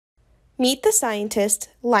Meet the scientist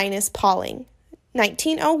Linus Pauling,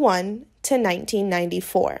 1901 to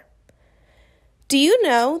 1994. Do you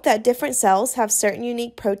know that different cells have certain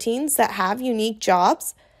unique proteins that have unique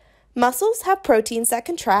jobs? Muscles have proteins that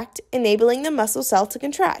contract, enabling the muscle cell to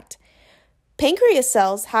contract. Pancreas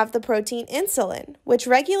cells have the protein insulin, which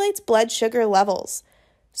regulates blood sugar levels.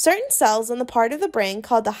 Certain cells in the part of the brain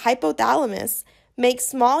called the hypothalamus make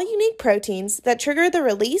small unique proteins that trigger the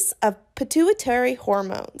release of pituitary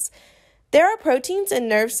hormones. There are proteins in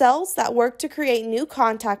nerve cells that work to create new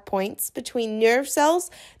contact points between nerve cells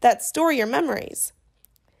that store your memories.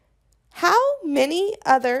 How many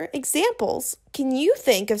other examples can you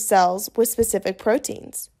think of cells with specific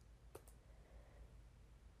proteins?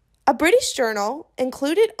 A British journal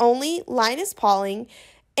included only Linus Pauling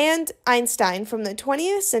and Einstein from the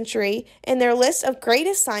 20th century in their list of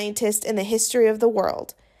greatest scientists in the history of the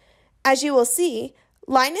world. As you will see,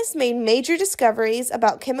 Linus made major discoveries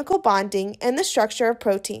about chemical bonding and the structure of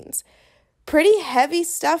proteins. Pretty heavy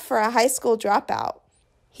stuff for a high school dropout.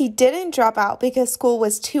 He didn't drop out because school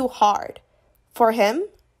was too hard. For him,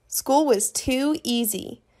 school was too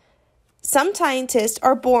easy. Some scientists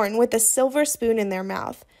are born with a silver spoon in their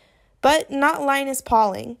mouth, but not Linus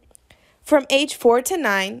Pauling. From age 4 to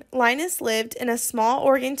 9, Linus lived in a small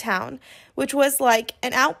Oregon town, which was like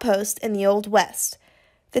an outpost in the Old West.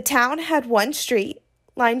 The town had one street,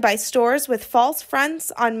 lined by stores with false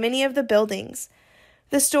fronts on many of the buildings.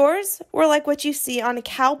 The stores were like what you see on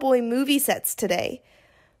cowboy movie sets today.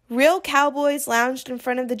 Real cowboys lounged in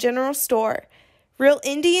front of the general store. Real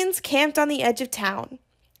Indians camped on the edge of town.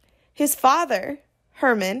 His father,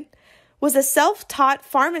 Herman, was a self-taught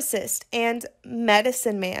pharmacist and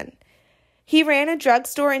medicine man. He ran a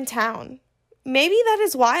drugstore in town. Maybe that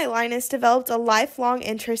is why Linus developed a lifelong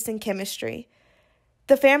interest in chemistry.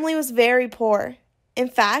 The family was very poor. In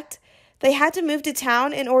fact, they had to move to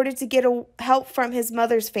town in order to get help from his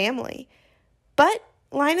mother's family. But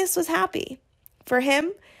Linus was happy. For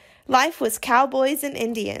him, life was cowboys and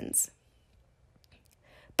Indians.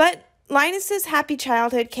 But Linus's happy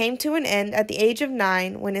childhood came to an end at the age of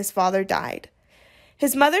 9 when his father died.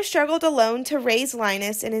 His mother struggled alone to raise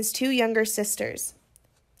Linus and his 2 younger sisters.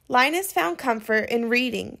 Linus found comfort in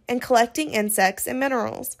reading and collecting insects and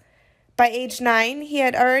minerals. By age 9, he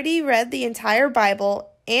had already read the entire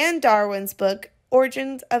Bible and Darwin's book,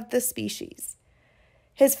 Origins of the Species.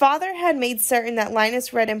 His father had made certain that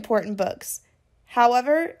Linus read important books.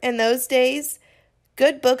 However, in those days,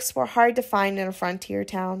 good books were hard to find in a frontier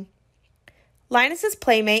town. Linus's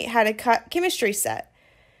playmate had a chemistry set.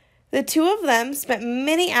 The 2 of them spent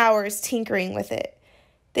many hours tinkering with it.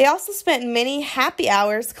 They also spent many happy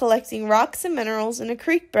hours collecting rocks and minerals in a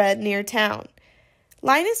creek bed near town.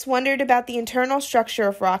 Linus wondered about the internal structure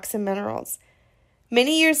of rocks and minerals.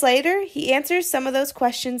 Many years later, he answered some of those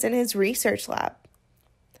questions in his research lab.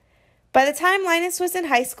 By the time Linus was in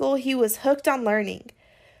high school, he was hooked on learning.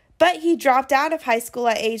 But he dropped out of high school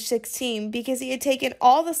at age 16 because he had taken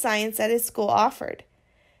all the science that his school offered.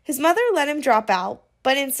 His mother let him drop out,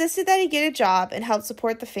 but insisted that he get a job and help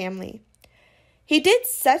support the family. He did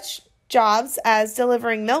such jobs as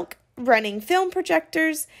delivering milk, running film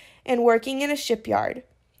projectors, and working in a shipyard.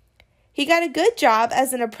 He got a good job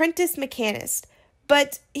as an apprentice mechanist,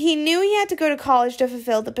 but he knew he had to go to college to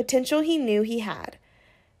fulfill the potential he knew he had.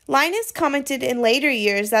 Linus commented in later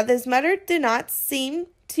years that his mother did not seem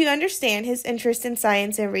to understand his interest in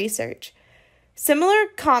science and research. Similar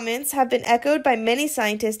comments have been echoed by many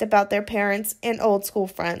scientists about their parents and old school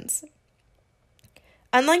friends.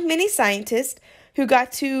 Unlike many scientists who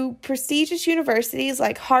got to prestigious universities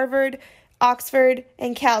like Harvard, Oxford,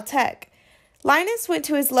 and Caltech, Linus went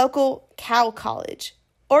to his local Cow College,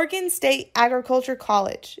 Oregon State Agriculture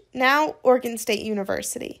College, now Oregon State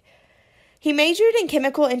University. He majored in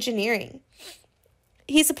chemical engineering.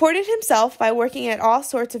 He supported himself by working at all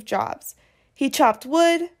sorts of jobs. He chopped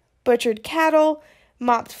wood, butchered cattle,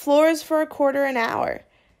 mopped floors for $1 an hour.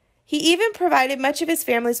 He even provided much of his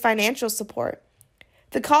family's financial support.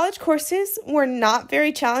 The college courses were not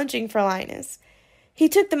very challenging for Linus. He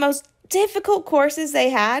took the most difficult courses they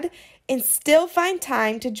had and still find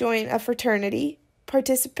time to join a fraternity,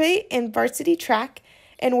 participate in varsity track,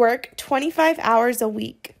 and work 25 hours a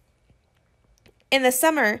week. In the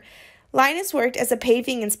summer, Linus worked as a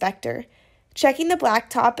paving inspector, checking the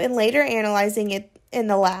blacktop and later analyzing it in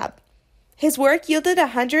the lab. His work yielded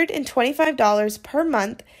 $125 per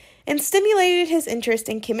month and stimulated his interest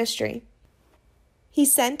in chemistry. He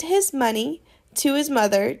sent his money to his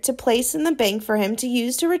mother to place in the bank for him to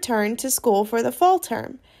use to return to school for the fall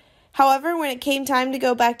term. However, when it came time to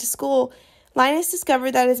go back to school, Linus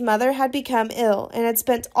discovered that his mother had become ill and had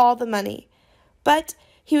spent all the money. But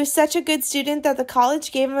He was such a good student that the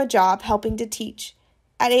college gave him a job helping to teach.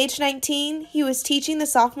 At age 19, he was teaching the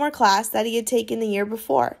sophomore class that he had taken the year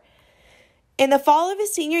before. In the fall of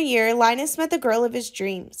his senior year, Linus met the girl of his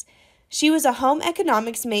dreams. She was a home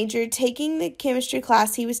economics major taking the chemistry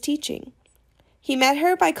class he was teaching. He met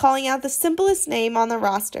her by calling out the simplest name on the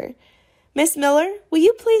roster. "Miss Miller, will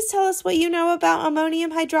you please tell us what you know about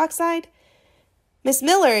ammonium hydroxide?" Miss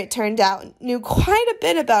Miller, it turned out, knew quite a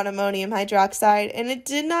bit about ammonium hydroxide, and it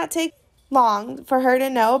did not take long for her to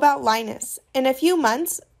know about Linus. In a few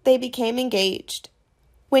months, they became engaged.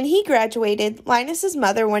 When he graduated, Linus's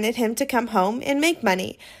mother wanted him to come home and make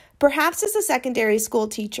money, perhaps as a secondary school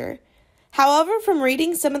teacher. However, from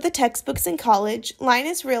reading some of the textbooks in college,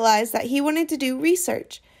 Linus realized that he wanted to do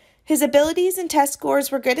research. His abilities and test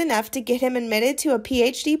scores were good enough to get him admitted to a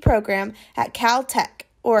PhD program at Caltech,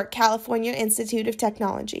 or California Institute of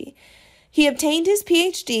Technology. He obtained his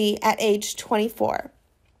PhD at age 24.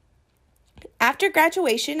 After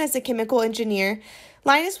graduation as a chemical engineer,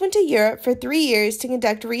 Linus went to Europe for 3 years to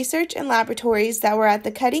conduct research in laboratories that were at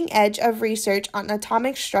the cutting edge of research on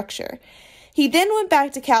atomic structure. He then went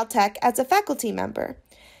back to Caltech as a faculty member.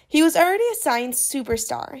 He was already a science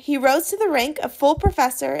superstar. He rose to the rank of full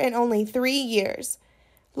professor in only 3 years.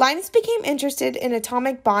 Linus became interested in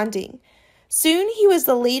atomic bonding. Soon he was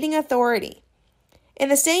the leading authority. In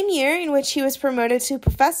the same year in which he was promoted to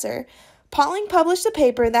professor, Pauling published a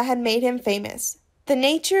paper that had made him famous, The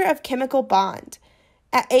Nature of Chemical Bond.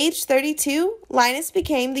 At age 32, Linus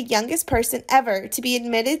became the youngest person ever to be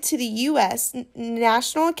admitted to the U.S.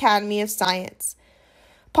 National Academy of Science.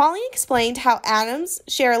 Pauling explained how atoms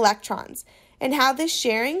share electrons and how this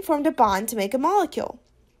sharing formed a bond to make a molecule.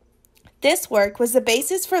 This work was the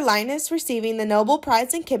basis for Linus receiving the Nobel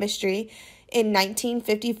Prize in Chemistry in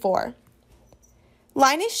 1954.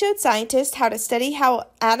 Linus showed scientists how to study how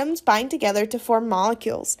atoms bind together to form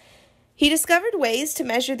molecules. He discovered ways to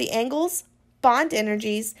measure the angles, bond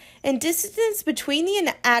energies, and distance between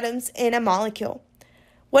the atoms in a molecule.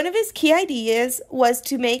 One of his key ideas was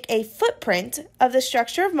to make a footprint of the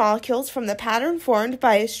structure of molecules from the pattern formed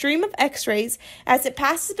by a stream of X-rays as it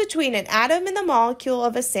passes between an atom and the molecule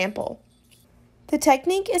of a sample. The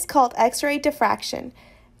technique is called X-ray diffraction.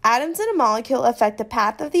 Atoms in a molecule affect the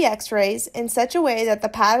path of the X-rays in such a way that the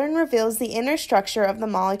pattern reveals the inner structure of the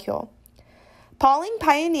molecule. Pauling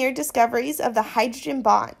pioneered discoveries of the hydrogen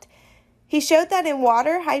bond. He showed that in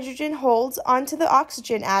water, hydrogen holds onto the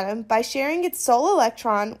oxygen atom by sharing its sole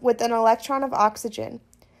electron with an electron of oxygen.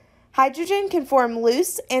 Hydrogen can form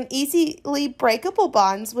loose and easily breakable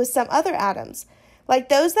bonds with some other atoms, like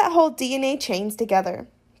those that hold DNA chains together.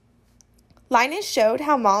 Linus showed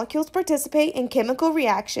how molecules participate in chemical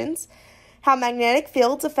reactions, how magnetic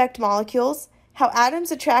fields affect molecules, how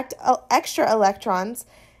atoms attract extra electrons,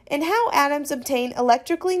 and how atoms obtain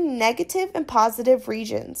electrically negative and positive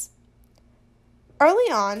regions.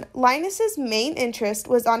 Early on, Linus's main interest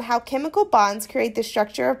was on how chemical bonds create the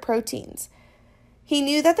structure of proteins. He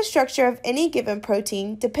knew that the structure of any given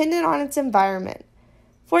protein depended on its environment.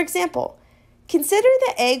 For example, consider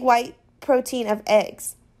the egg white protein of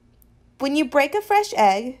eggs. When you break a fresh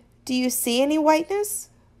egg, do you see any whiteness?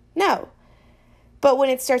 No. But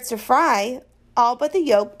when it starts to fry, all but the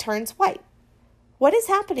yolk turns white. What is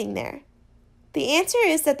happening there? The answer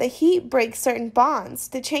is that the heat breaks certain bonds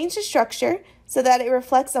to change the structure so that it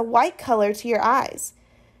reflects a white color to your eyes.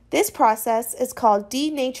 This process is called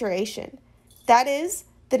denaturation. That is,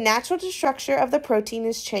 the natural structure of the protein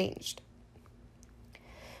is changed.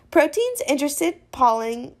 Proteins interested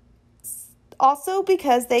Pauling also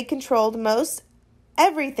because they controlled most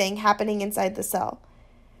everything happening inside the cell.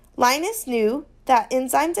 Linus knew that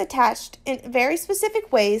enzymes attached in very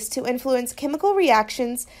specific ways to influence chemical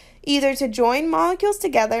reactions, either to join molecules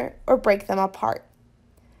together or break them apart.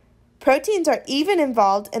 Proteins are even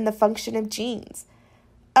involved in the function of genes.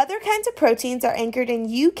 Other kinds of proteins are anchored in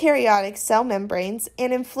eukaryotic cell membranes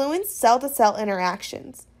and influence cell-to-cell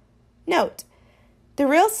interactions. Note, the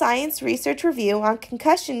Real Science Research Review on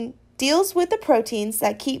Concussion deals with the proteins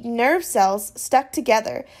that keep nerve cells stuck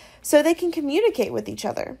together so they can communicate with each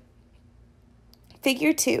other.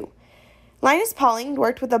 Figure 2. Linus Pauling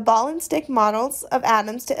worked with the ball and stick models of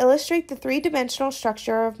atoms to illustrate the three-dimensional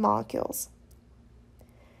structure of molecules.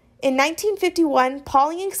 In 1951,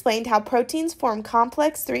 Pauling explained how proteins form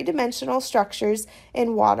complex three-dimensional structures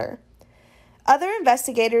in water. Other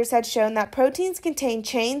investigators had shown that proteins contain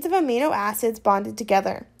chains of amino acids bonded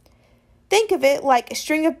together. Think of it like a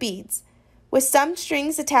string of beads, with some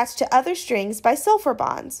strings attached to other strings by sulfur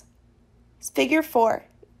bonds. Figure 4.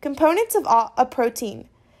 Components of a protein.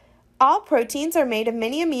 All proteins are made of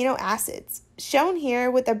many amino acids, shown here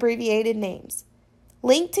with abbreviated names.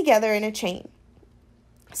 linked together in a chain.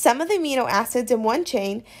 Some of the amino acids in one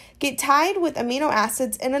chain get tied with amino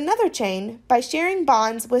acids in another chain by sharing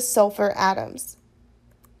bonds with sulfur atoms.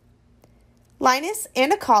 Linus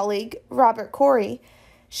and a colleague, Robert Corey,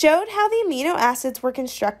 showed how the amino acids were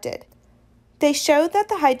constructed. They showed that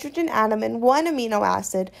the hydrogen atom in one amino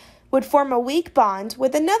acid would form a weak bond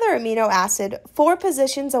with another amino acid 4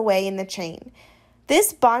 positions away in the chain.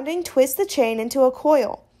 This bonding twists the chain into a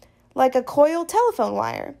coil, like a coiled telephone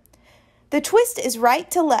wire. The twist is right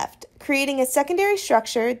to left, creating a secondary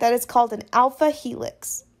structure that is called an alpha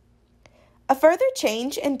helix. A further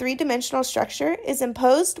change in three-dimensional structure is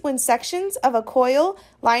imposed when sections of a coil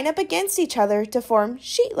line up against each other to form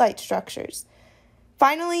sheet-like structures.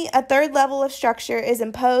 Finally, a third level of structure is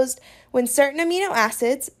imposed when certain amino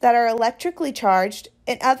acids that are electrically charged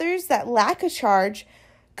and others that lack a charge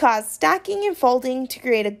cause stacking and folding to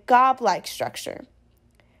create a gob-like structure.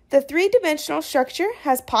 The three-dimensional structure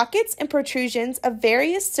has pockets and protrusions of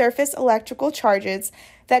various surface electrical charges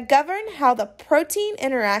that govern how the protein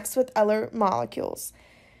interacts with other molecules.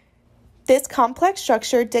 This complex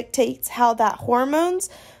structure dictates how that hormones,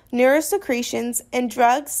 neurosecretions, and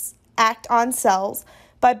drugs act on cells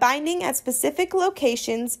by binding at specific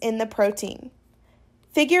locations in the protein.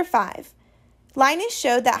 Figure 5. Linus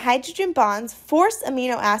showed that hydrogen bonds force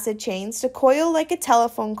amino acid chains to coil like a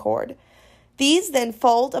telephone cord. These then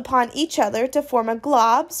fold upon each other to form a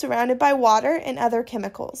glob surrounded by water and other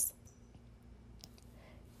chemicals.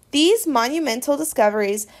 These monumental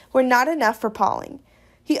discoveries were not enough for Pauling.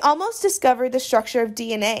 He almost discovered the structure of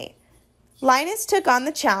DNA. Linus took on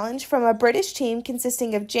the challenge from a British team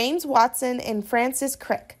consisting of James Watson and Francis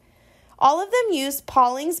Crick. All of them used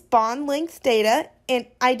Pauling's bond length data and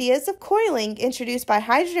ideas of coiling introduced by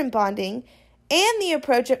hydrogen bonding and the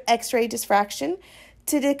approach of X-ray diffraction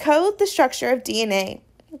to decode the structure of DNA.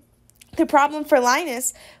 The problem for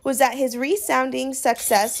Linus was that his resounding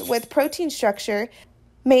success with protein structure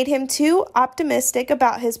made him too optimistic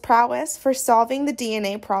about his prowess for solving the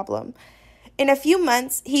DNA problem. In a few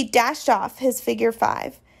months, he dashed off his figure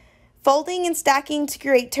 5, folding and stacking to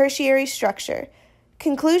create tertiary structure.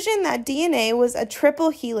 Conclusion that DNA was a triple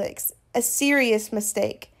helix, a serious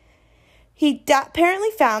mistake. He apparently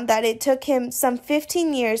found that it took him some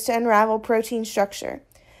 15 years to unravel protein structure.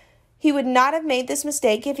 He would not have made this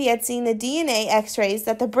mistake if he had seen the DNA x-rays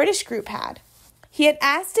that the British group had. He had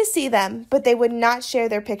asked to see them, but they would not share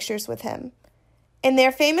their pictures with him. In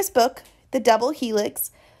their famous book, The Double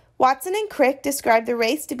Helix, Watson and Crick described the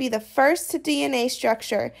race to be the first to DNA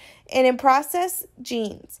structure and in process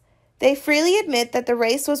genes. They freely admit that the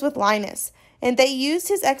race was with Linus, and they used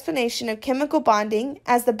his explanation of chemical bonding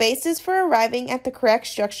as the basis for arriving at the correct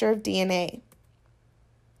structure of DNA.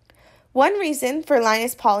 One reason for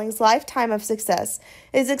Linus Pauling's lifetime of success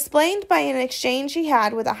is explained by an exchange he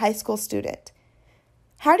had with a high school student.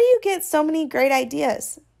 "How do you get so many great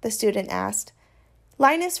ideas?" the student asked.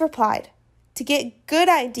 Linus replied, "To get good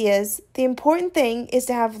ideas, the important thing is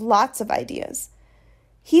to have lots of ideas."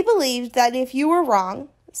 He believed that if you were wrong,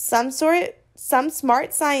 some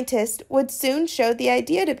smart scientist would soon show the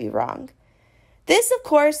idea to be wrong. This, of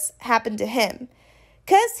course, happened to him,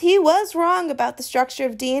 because he was wrong about the structure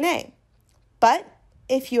of DNA. But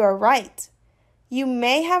if you are right, you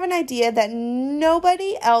may have an idea that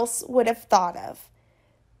nobody else would have thought of.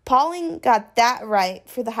 Pauling got that right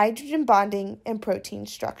for the hydrogen bonding and protein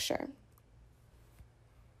structure.